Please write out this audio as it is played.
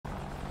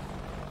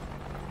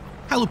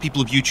Hello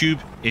people of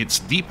YouTube, it's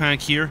Deepak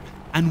here,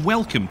 and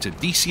welcome to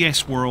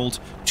DCS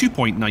World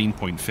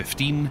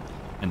 2.9.15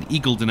 and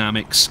Eagle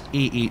Dynamics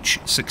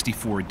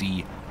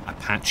AH-64D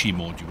Apache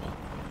module.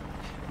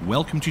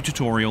 Welcome to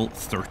tutorial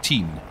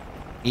 13,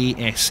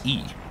 ASE,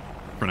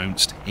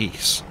 pronounced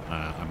ACE,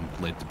 I'm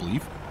led to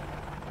believe.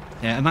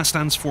 And that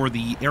stands for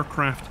the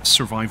Aircraft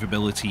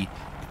Survivability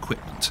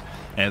Equipment.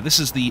 This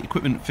is the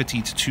equipment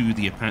fitted to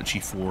the Apache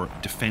for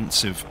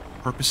defensive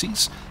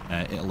purposes.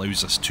 It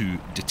allows us to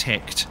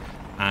detect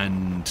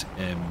and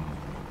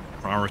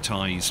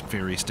prioritise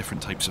various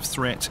different types of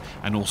threat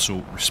and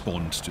also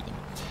respond to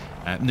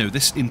them. Now,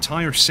 this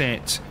entire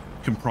set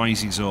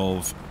comprises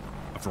of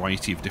a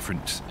variety of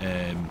different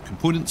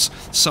components,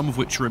 some of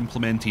which are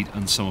implemented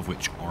and some of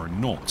which are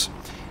not.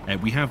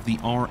 We have the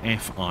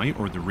RFI,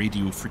 or the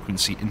Radio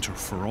Frequency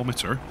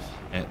Interferometer.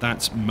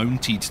 That's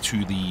mounted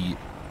to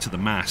the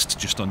mast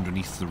just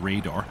underneath the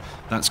radar.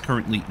 That's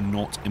currently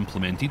not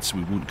implemented, so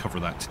we won't cover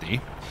that today.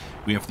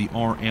 We have the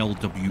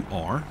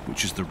RLWR,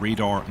 which is the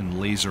Radar and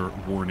Laser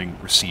Warning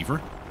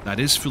Receiver. That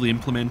is fully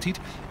implemented.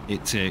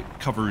 It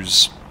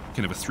covers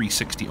kind of a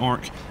 360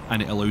 arc,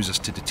 and it allows us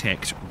to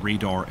detect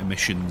radar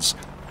emissions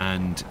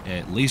and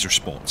laser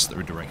spots that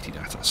are directed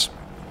at us.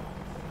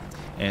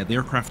 The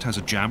aircraft has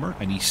a jammer,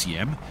 an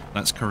ECM.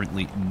 That's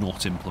currently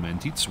not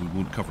implemented, so we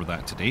won't cover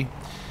that today.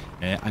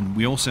 And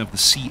we also have the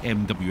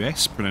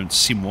CMWS,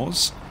 pronounced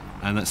CMWS,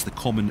 and that's the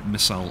Common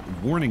Missile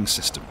Warning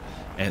System.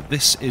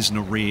 This is an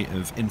array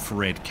of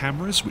infrared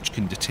cameras which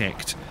can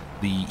detect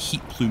the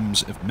heat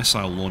plumes of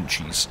missile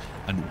launches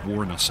and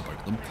warn us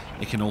about them.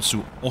 It can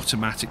also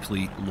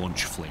automatically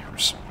launch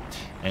flares.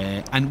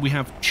 And we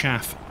have a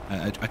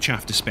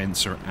chaff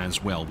dispenser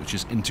as well, which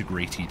is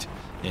integrated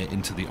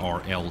into the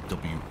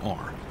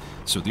RLWR.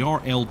 So the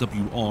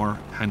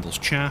RLWR handles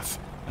chaff,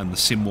 and the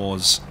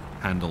CMWS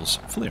handles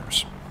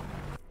flares.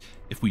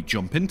 If we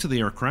jump into the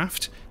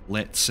aircraft,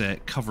 let's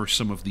cover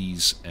some of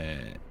these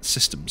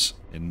systems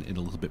in a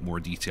little bit more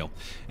detail.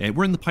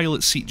 We're in the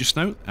pilot seat just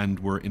now, and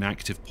we're in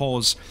active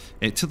pause.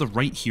 To the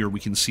right here, we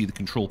can see the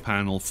control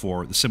panel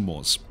for the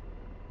CMWS.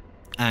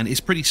 And it's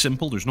pretty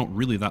simple, there's not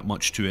really that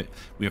much to it.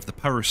 We have the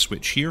power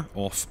switch here,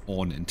 off,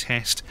 on, and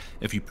test.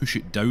 If you push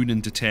it down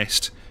into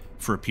test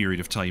for a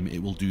period of time,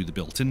 it will do the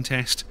built-in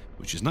test,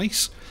 which is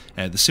nice.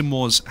 The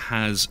CMWS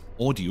has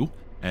audio,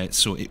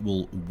 so it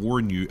will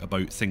warn you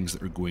about things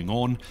that are going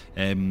on.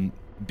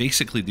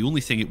 Basically, the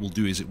only thing it will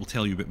do is it will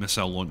tell you about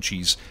missile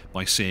launches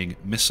by saying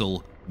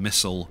missile,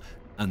 missile,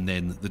 and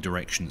then the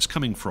direction it's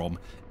coming from.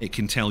 It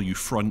can tell you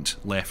front,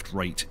 left,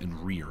 right,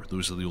 and rear.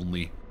 Those are the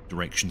only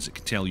directions it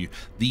can tell you.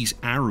 These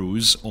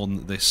arrows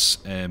on this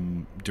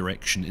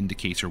direction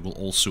indicator will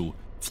also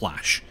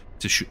flash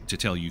to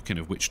tell you kind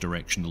of which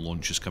direction the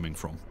launch is coming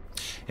from.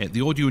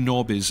 The audio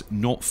knob is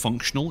not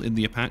functional in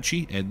the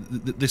Apache.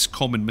 This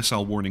common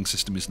missile warning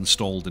system is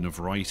installed in a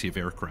variety of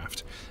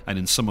aircraft, and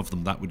in some of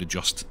them that would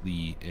adjust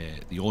the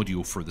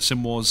audio for the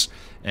CMWS.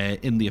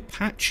 In the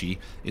Apache,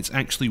 it's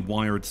actually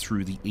wired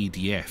through the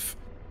ADF,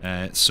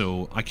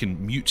 so I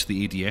can mute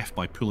the ADF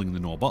by pulling the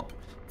knob up.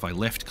 If I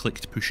left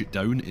click to push it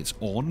down, it's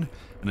on,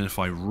 and then if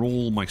I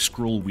roll my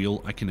scroll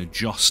wheel, I can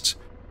adjust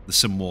the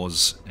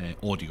CMWS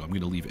audio. I'm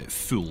going to leave it at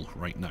full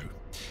right now.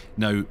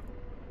 Now,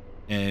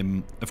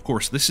 of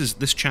course,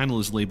 this channel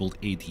is labelled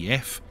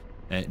ADF.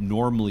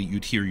 Normally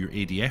you'd hear your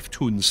ADF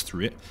tones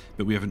through it,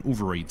 but we have an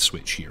override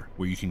switch here,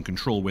 where you can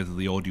control whether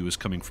the audio is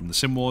coming from the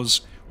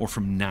CMWS or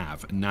from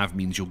NAV, and NAV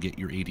means you'll get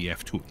your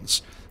ADF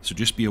tones. So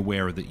just be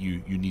aware that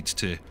you need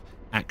to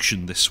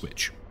action this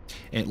switch.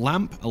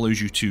 Lamp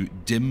allows you to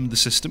dim the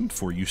system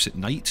for use at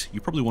night. You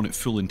probably want it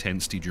full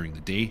intensity during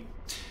the day.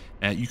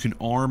 You can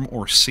arm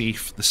or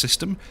safe the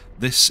system.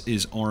 This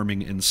is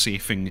arming and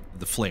safing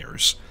the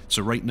flares.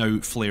 So right now,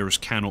 flares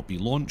cannot be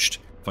launched.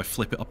 If I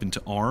flip it up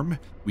into arm,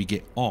 we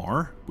get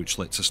R, which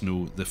lets us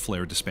know the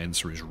flare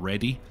dispenser is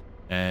ready.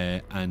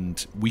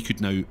 And we could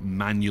now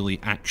manually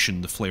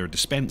action the flare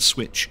dispense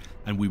switch,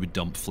 and we would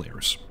dump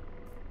flares.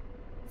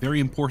 Very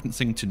important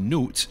thing to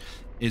note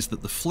is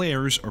that the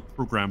flares are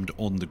programmed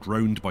on the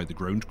ground by the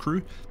ground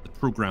crew. The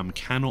program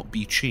cannot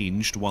be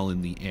changed while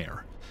in the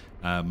air.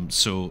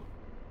 So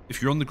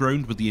if you're on the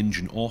ground with the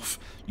engine off,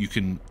 you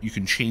can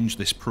change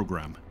this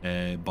program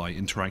by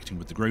interacting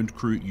with the ground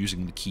crew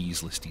using the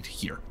keys listed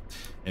here.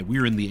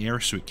 We're in the air,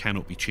 so it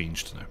cannot be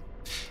changed now.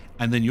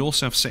 And then you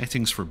also have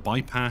settings for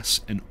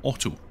bypass and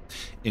auto.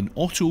 In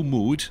auto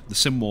mode, the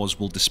CMWS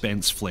will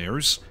dispense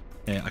flares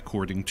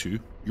according to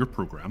your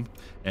program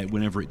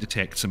whenever it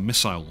detects a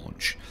missile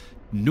launch.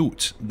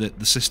 Note that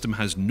the system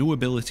has no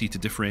ability to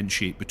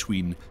differentiate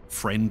between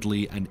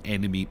friendly and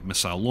enemy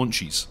missile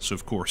launches. So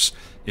of course,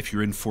 if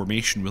you're in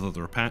formation with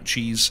other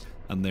Apaches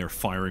and they're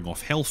firing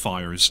off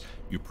Hellfires,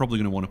 you're probably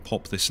going to want to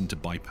pop this into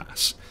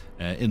bypass.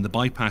 In the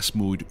bypass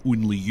mode,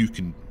 only you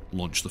can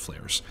launch the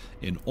flares.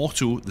 In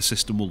auto, the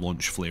system will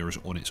launch flares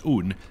on its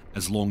own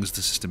as long as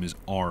the system is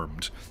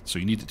armed. So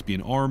you need it to be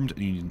an armed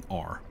and you need an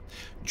R.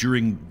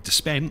 During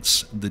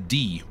dispense, the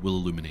D will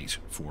illuminate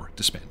for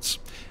dispense.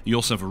 You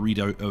also have a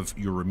readout of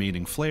your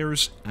remaining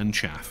flares and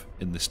chaff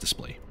in this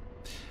display.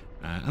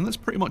 And that's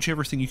pretty much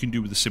everything you can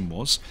do with the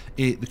SIMWAS.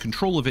 The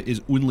control of it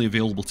is only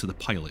available to the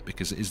pilot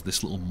because it is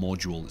this little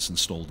module that's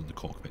installed in the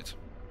cockpit.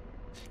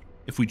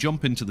 If we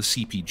jump into the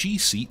CPG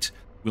seat,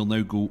 we'll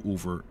now go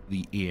over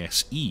the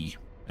ASE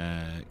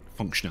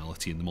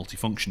functionality in the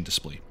multifunction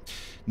display.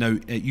 Now,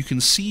 you can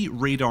see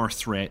radar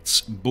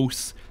threats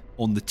both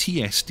on the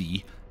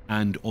TSD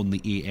and on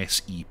the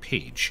ASE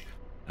page.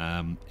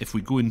 If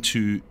we go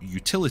into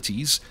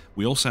utilities,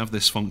 we also have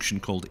this function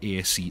called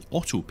ASE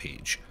auto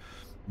page.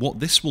 What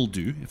this will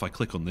do, if I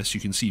click on this, you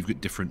can see you've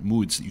got different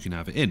modes that you can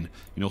have it in. You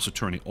can also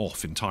turn it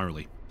off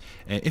entirely.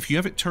 If you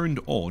have it turned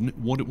on,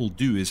 what it will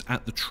do is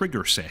at the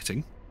trigger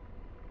setting,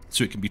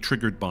 so it can be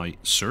triggered by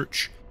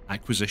search,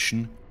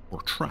 acquisition,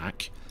 or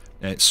track.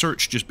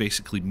 Search just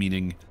basically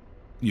meaning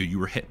you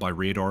were hit by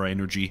radar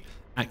energy,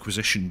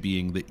 acquisition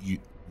being that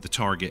the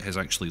target has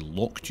actually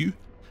locked you,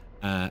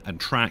 and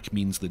track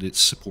means that it's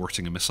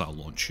supporting a missile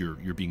launch.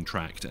 You're being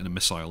tracked and a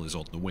missile is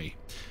on the way.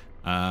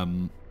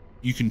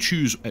 You can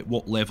choose at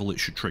what level it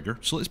should trigger,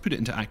 so let's put it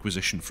into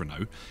acquisition for now,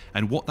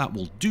 and what that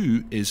will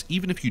do is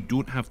even if you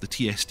don't have the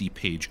TSD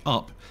page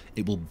up,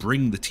 it will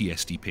bring the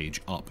TSD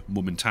page up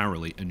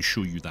momentarily and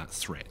show you that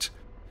threat.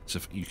 So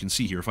if you can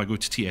see here, if I go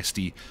to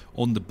TSD,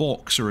 on the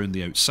box around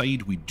the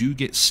outside we do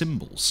get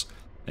symbols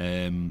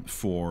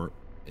for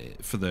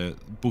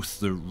both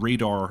the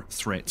radar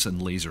threats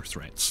and laser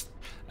threats.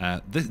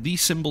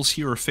 These symbols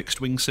here are fixed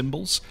wing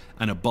symbols,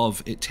 and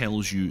above it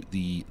tells you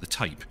the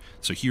type.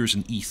 So here's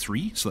an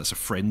E3, so that's a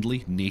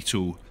friendly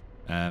NATO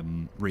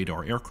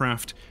radar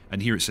aircraft,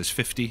 and here it says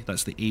 50,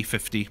 that's the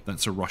A50,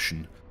 that's a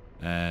Russian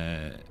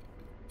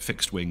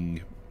fixed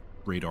wing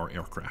radar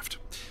aircraft.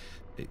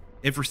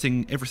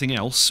 Everything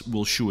else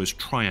will show as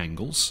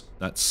triangles,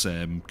 that's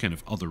kind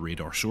of other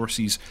radar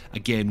sources,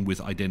 again with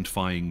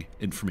identifying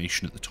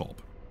information at the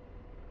top.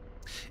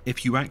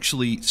 If you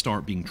actually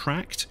start being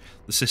tracked,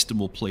 the system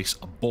will place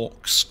a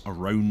box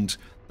around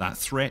that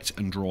threat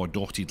and draw a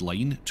dotted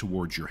line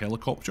towards your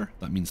helicopter.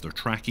 That means they're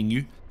tracking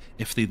you.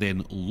 If they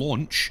then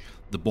launch,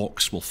 the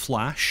box will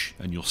flash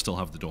and you'll still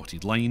have the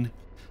dotted line.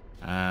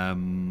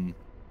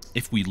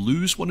 If we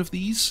lose one of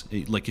these,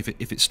 like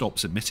if it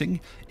stops emitting,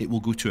 it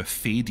will go to a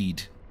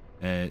faded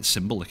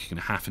symbol, like a kind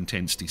of half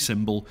intensity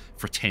symbol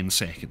for 10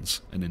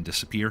 seconds and then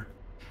disappear.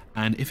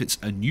 And if it's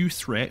a new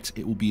threat,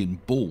 it will be in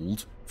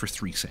bold for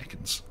 3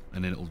 seconds,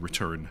 and then it'll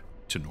return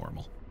to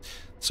normal.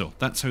 So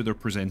that's how they're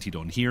presented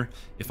on here.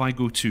 If I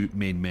go to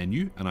main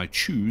menu and I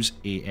choose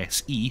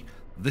ASE,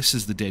 this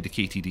is the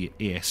dedicated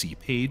ASE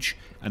page,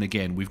 and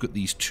again we've got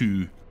these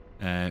two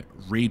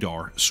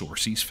radar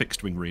sources,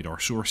 fixed wing radar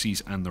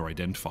sources, and their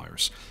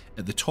identifiers.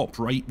 At the top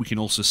right we can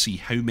also see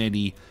how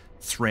many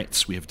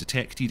threats we have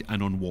detected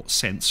and on what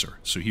sensor.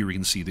 So here we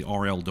can see the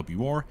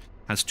RLWR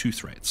has 2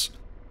 threats.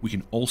 We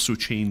can also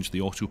change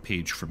the auto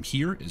page from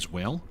here as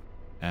well.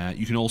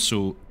 You can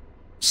also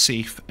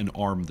safe and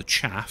arm the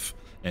chaff.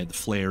 The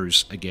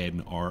flares,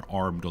 again, are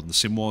armed on the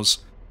SIMWAS.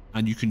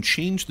 And you can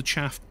change the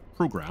chaff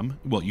program.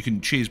 Well, you can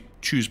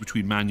choose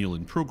between manual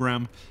and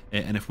program.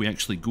 And if we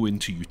actually go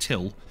into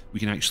util, we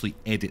can actually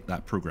edit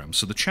that program.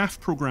 So the chaff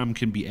program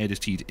can be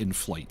edited in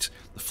flight.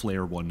 The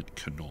flare one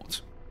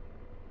cannot.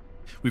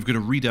 We've got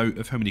a readout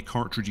of how many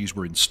cartridges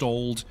were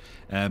installed.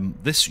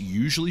 This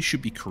usually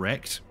should be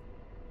correct,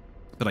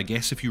 but I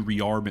guess if you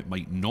rearm it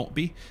might not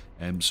be.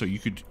 So you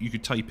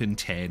could type in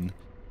 10,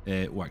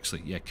 well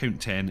actually, yeah,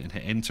 count 10 and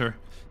hit enter,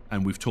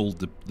 and we've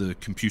told the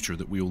computer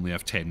that we only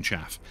have 10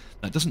 chaff.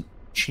 That doesn't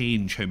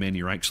change how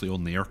many are actually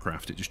on the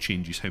aircraft, it just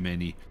changes how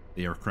many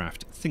the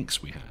aircraft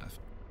thinks we have.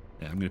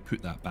 I'm going to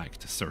put that back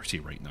to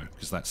 30 right now,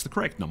 because that's the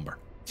correct number.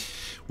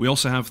 We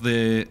also have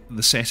the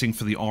setting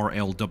for the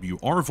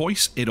RLWR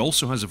voice. It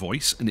also has a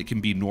voice, and it can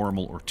be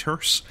normal or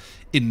terse.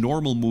 In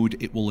normal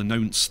mode, it will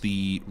announce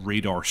the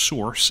radar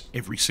source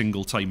every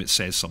single time it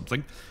says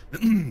something.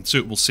 So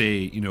it will say,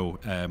 you know,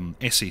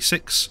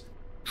 SA6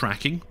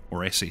 tracking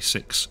or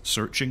SA6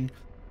 searching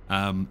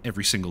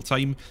every single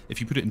time. If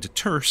you put it into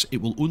terse,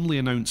 it will only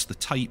announce the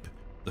type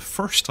the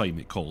first time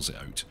it calls it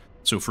out.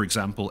 So, for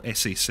example,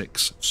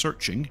 SA6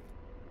 searching,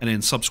 and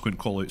then subsequent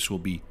callouts will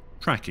be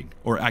tracking,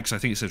 or actually I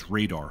think it says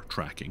radar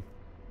tracking,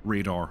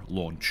 radar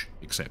launch,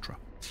 etc.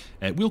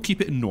 We'll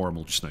keep it in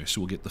normal just now,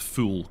 so we'll get the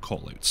full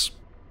callouts.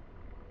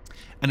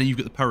 And then you've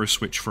got the power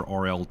switch for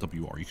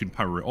RLWR. You can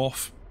power it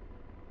off,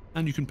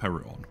 and you can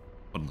power it on,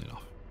 funnily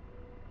enough.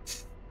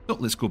 So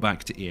let's go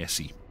back to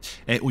ASE.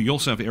 Well, you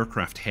also have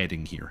aircraft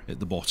heading here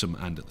at the bottom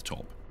and at the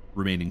top,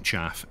 remaining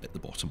chaff at the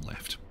bottom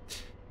left.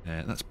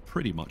 That's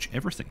pretty much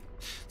everything.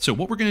 So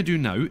what we're going to do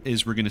now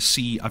is we're going to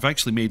see, I've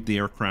actually made the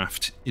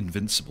aircraft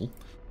invincible.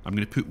 I'm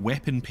going to put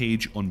weapon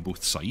page on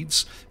both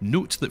sides.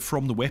 Note that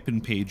from the weapon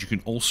page you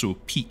can also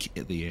peek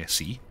at the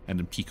ASE and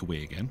then peek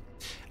away again.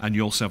 And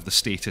you also have the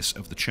status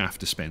of the chaff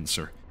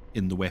dispenser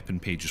in the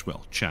weapon page as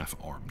well, chaff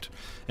armed.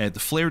 The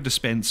flare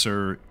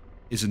dispenser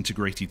is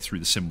integrated through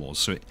the SIMWAS,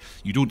 so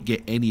you don't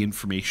get any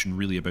information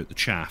really about the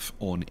chaff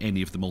on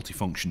any of the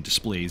multifunction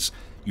displays.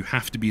 You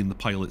have to be in the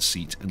pilot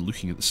seat and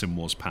looking at the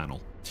SIMWAS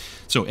panel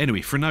So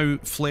anyway, for now,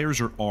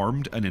 flares are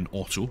armed and in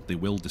auto. They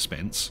will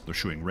dispense. They're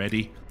showing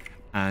ready.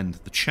 And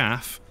the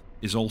chaff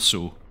is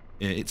also,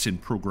 it's in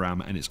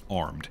program and it's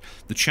armed.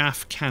 The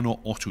chaff cannot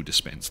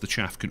auto-dispense. The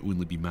chaff can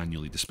only be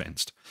manually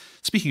dispensed.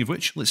 Speaking of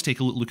which, let's take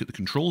a look at the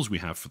controls we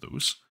have for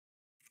those.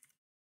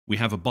 We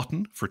have a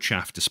button for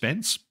chaff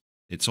dispense.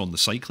 It's on the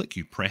cyclic.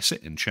 You press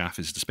it and chaff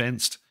is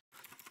dispensed.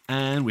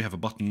 And we have a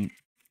button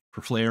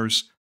for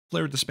flares,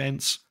 flare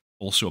dispense,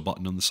 also a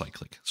button on the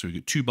cyclic. So we've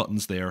got 2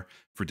 buttons there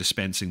for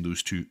dispensing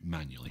those 2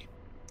 manually.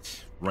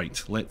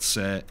 Right, let's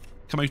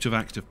come out of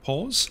active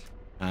pause,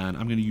 and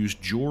I'm going to use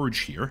George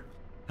here,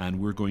 and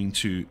we're going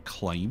to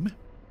climb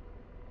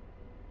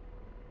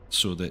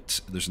so that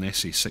there's an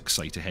SA-6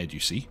 site ahead, you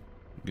see.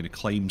 I'm going to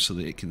climb so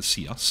that it can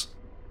see us.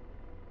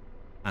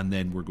 And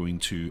then we're going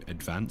to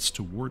advance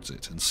towards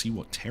it and see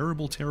what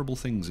terrible, terrible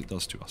things it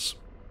does to us.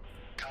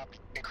 Copy.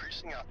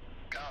 Increasing up.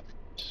 Copy.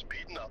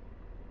 Speeding up.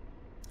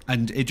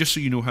 And just so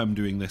you know how I'm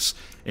doing this,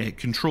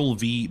 Control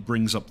V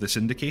brings up this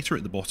indicator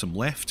at the bottom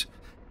left,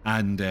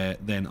 and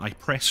then I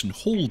press and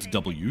hold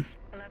W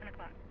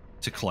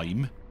to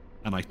climb,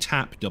 and I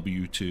tap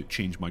W to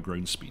change my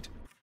ground speed.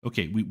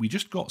 Okay, we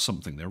just got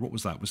something there. What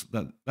was that?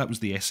 That was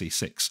the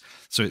SA-6.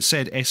 So it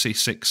said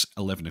SA-6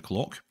 11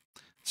 o'clock.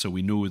 So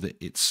we know that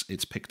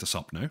it's picked us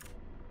up now.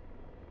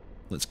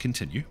 Let's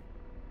continue.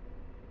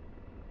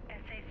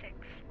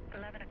 SA-6,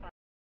 11 o'clock.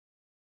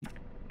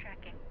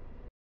 Tracking.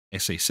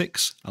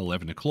 SA-6,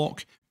 11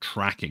 o'clock,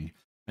 tracking.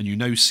 And you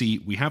now see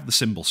we have the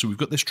symbol. So we've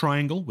got this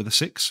triangle with a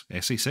 6,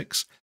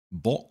 SA-6.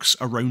 Box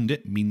around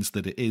it means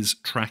that it is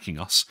tracking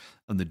us,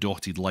 and the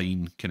dotted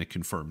line kind of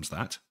confirms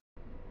that.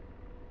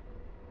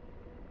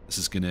 This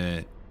is going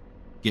to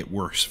get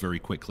worse very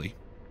quickly.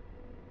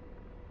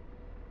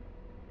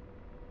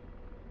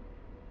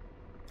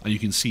 And you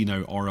can see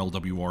now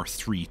RLWR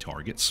 3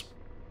 targets.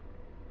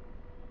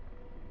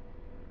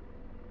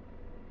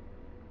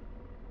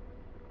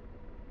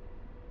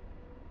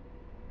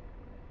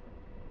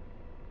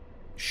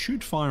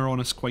 Should fire on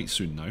us quite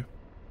soon now.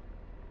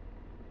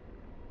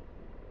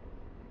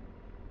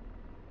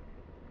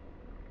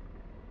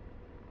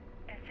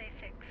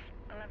 SA-6,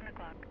 11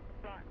 o'clock.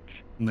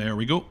 Launch. There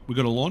we go. We're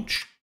going to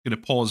launch. Going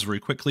to pause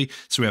very quickly.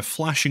 So we have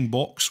flashing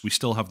box. We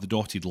still have the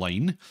dotted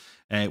line.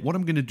 What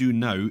I'm going to do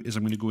now is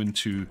I'm going to go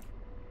into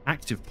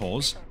active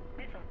pause.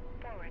 Missile,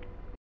 forward.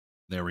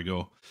 There we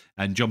go.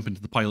 And jump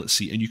into the pilot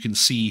seat. And you can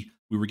see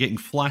we were getting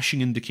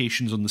flashing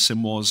indications on the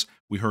SIMWAS.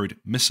 We heard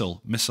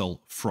missile,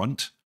 missile,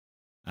 front.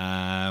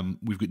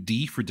 We've got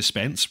D for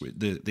dispense.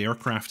 The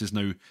aircraft is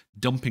now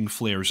dumping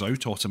flares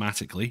out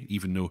automatically,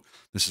 even though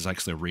this is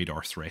actually a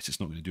radar threat. It's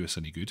not going to do us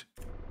any good.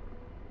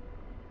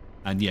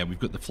 And yeah, we've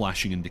got the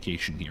flashing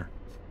indication here.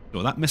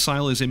 So that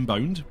missile is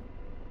inbound.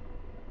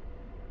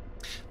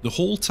 The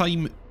whole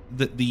time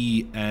that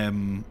the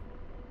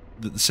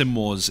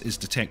SIMWAS is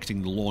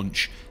detecting the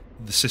launch,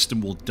 the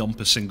system will dump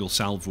a single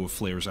salvo of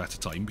flares at a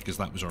time, because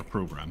that was our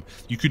program.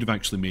 You could have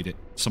actually made it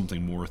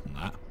something more than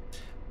that.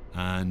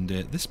 And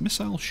this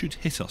missile should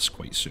hit us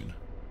quite soon.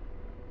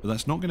 But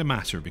that's not going to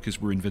matter, because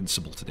we're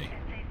invincible today.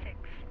 SA-6,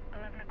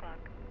 11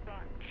 o'clock.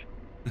 Launch.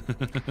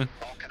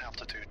 Falcon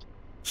altitude.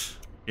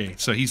 Okay,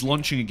 so he's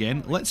launching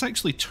again. Let's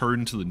actually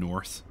turn to the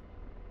north.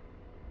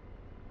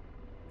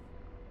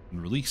 And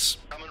release.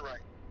 Coming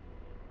right.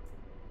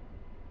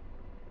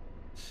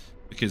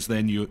 Because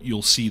then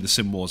you'll see the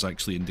SIMWAS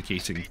actually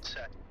indicating Speed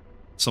set.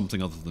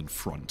 something other than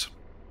front.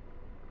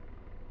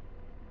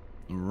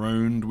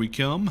 Around we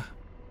come.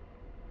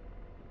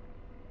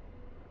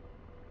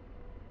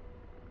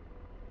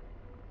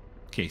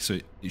 Okay, so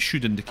it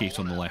should indicate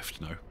on the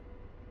left now.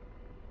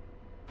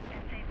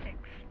 SA-6,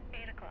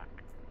 8 o'clock.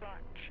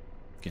 Launch.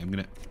 Okay, I'm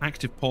going to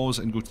active pause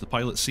and go to the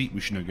pilot seat. We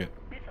should now get...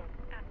 Missile,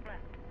 aft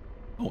left.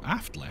 Oh,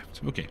 aft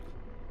left. Okay.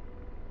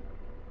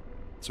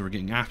 So we're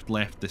getting aft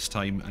left this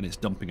time, and it's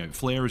dumping out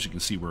flares. You can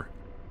see we're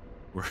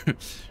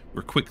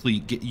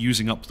quickly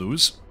using up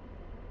those.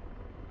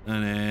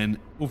 And then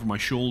over my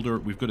shoulder,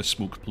 we've got a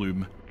smoke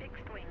plume.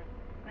 Fixed wing,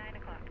 9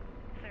 o'clock.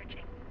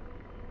 Searching.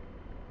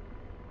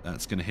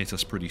 That's going to hit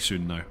us pretty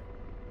soon now.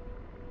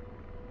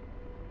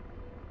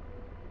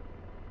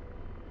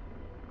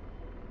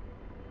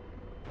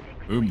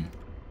 Fixed Boom. wing,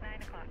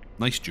 9 o'clock.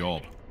 Nice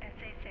job.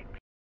 SA-6.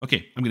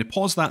 Okay, I'm going to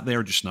pause that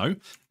there just now.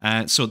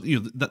 So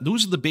you know,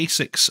 those are the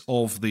basics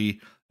of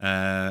the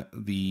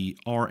RLWR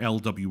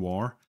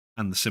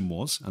and the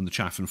SIMWAS and the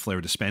chaff and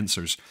flare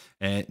dispensers.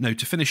 Now,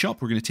 to finish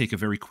up, we're going to take a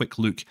very quick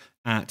look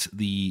at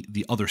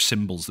the other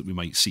symbols that we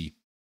might see.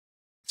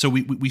 So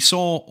we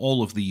saw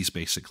all of these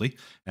basically.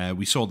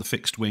 We saw the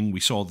fixed wing, we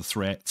saw the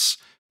threats,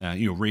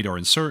 radar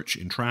in search,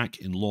 in track,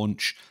 in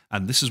launch,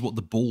 and this is what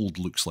the bold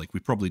looks like. We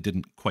probably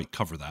didn't quite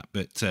cover that,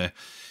 but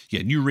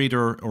yeah, new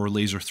radar or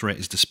laser threat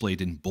is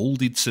displayed in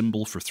bolded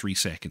symbol for 3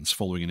 seconds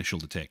following initial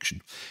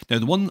detection. Now,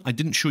 the one I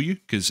didn't show you,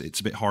 because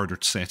it's a bit harder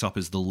to set up,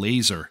 is the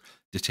laser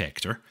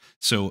detector.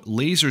 So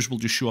lasers will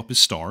just show up as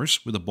stars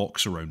with a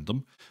box around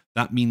them.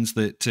 That means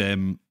that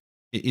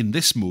in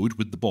this mode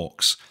with the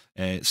box,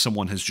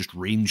 someone has just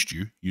ranged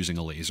you using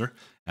a laser,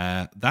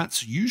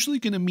 that's usually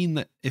going to mean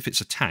that if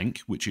it's a tank,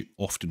 which it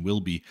often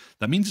will be,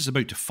 that means it's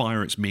about to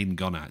fire its main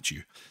gun at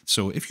you.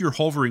 So if you're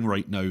hovering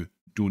right now,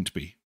 don't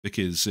be,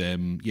 because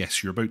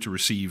yes, you're about to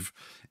receive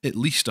at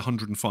least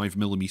 105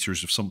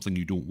 millimeters of something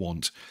you don't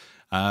want.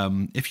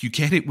 If you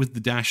get it with the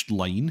dashed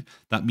line,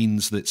 that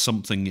means that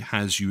something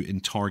has you in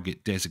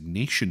target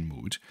designation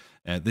mode.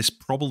 This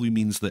probably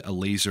means that a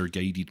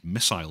laser-guided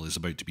missile is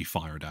about to be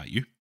fired at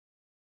you.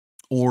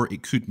 Or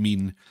it could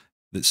mean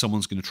that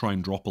someone's going to try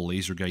and drop a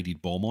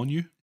laser-guided bomb on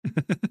you.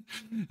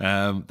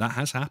 That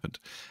has happened.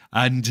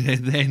 And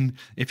then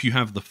if you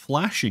have the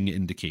flashing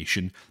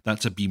indication,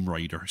 that's a beam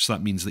rider. So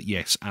that means that,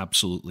 yes,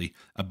 absolutely,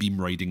 a beam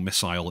riding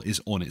missile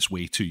is on its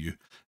way to you.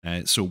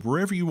 So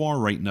wherever you are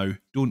right now,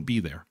 don't be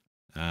there.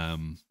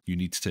 You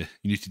need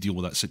to deal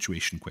with that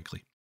situation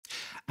quickly.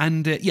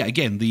 And yeah,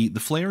 again, the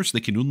flares,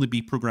 they can only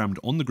be programmed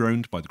on the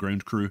ground by the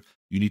ground crew.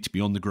 You need to be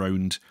on the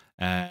ground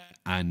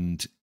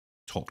and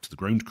talk to the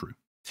ground crew.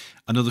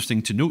 Another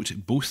thing to note,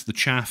 both the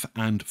chaff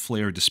and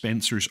flare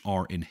dispensers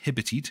are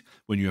inhibited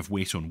when you have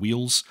weight on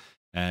wheels.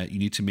 You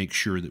need to make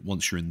sure that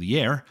once you're in the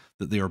air,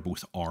 that they are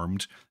both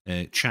armed.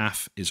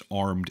 Chaff is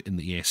armed in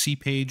the ASE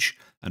page,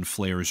 and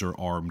flares are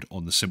armed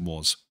on the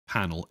SIMWAS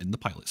panel in the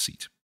pilot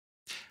seat.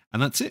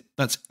 And that's it.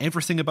 That's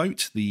everything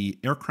about the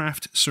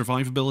aircraft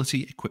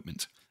survivability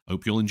equipment. I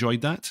hope you all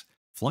enjoyed that.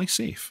 Fly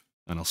safe,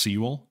 and I'll see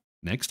you all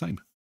next time.